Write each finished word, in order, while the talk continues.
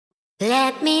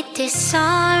Let me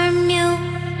disarm you.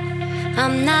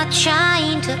 I'm not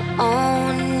trying to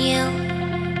own you.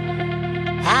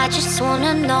 I just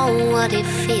wanna know what it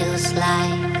feels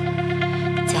like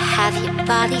to have your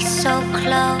body so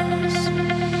close.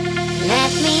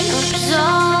 Let me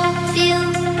absolve you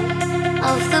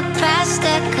of the past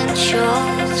that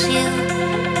controls you.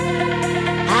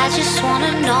 I just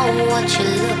wanna know what you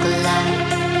look like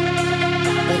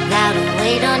without a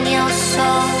weight on your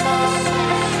soul.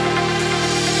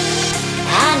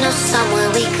 I know somewhere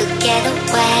we could get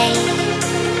away.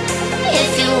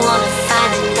 If you wanna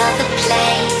find another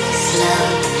place,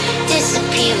 love,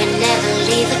 disappear and never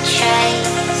leave a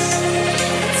trace.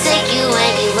 Take you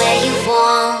anywhere you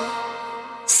want.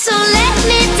 So let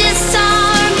me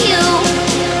disarm you.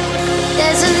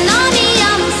 There's an army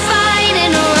I'm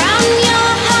fighting around your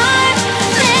heart.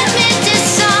 Let me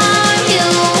disarm you.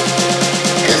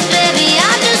 'Cause baby,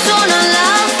 I just wanna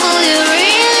love for you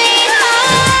really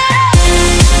hard.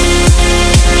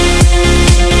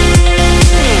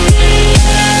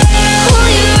 Who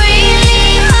you really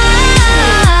are.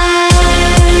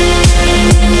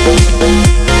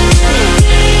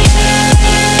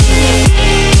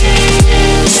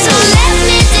 So let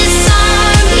me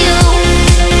disarm you.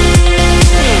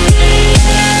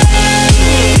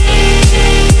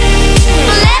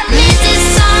 Let me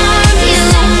disarm you.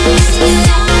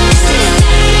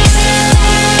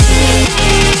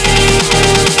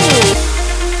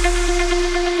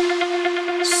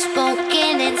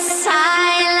 Spoken in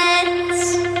silence,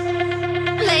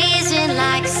 blazing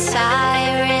like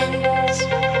sirens.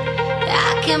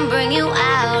 I can bring you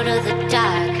out of the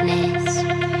darkness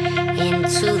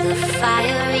into the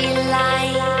fiery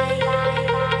light.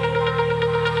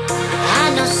 I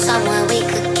know somewhere we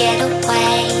could get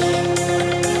away.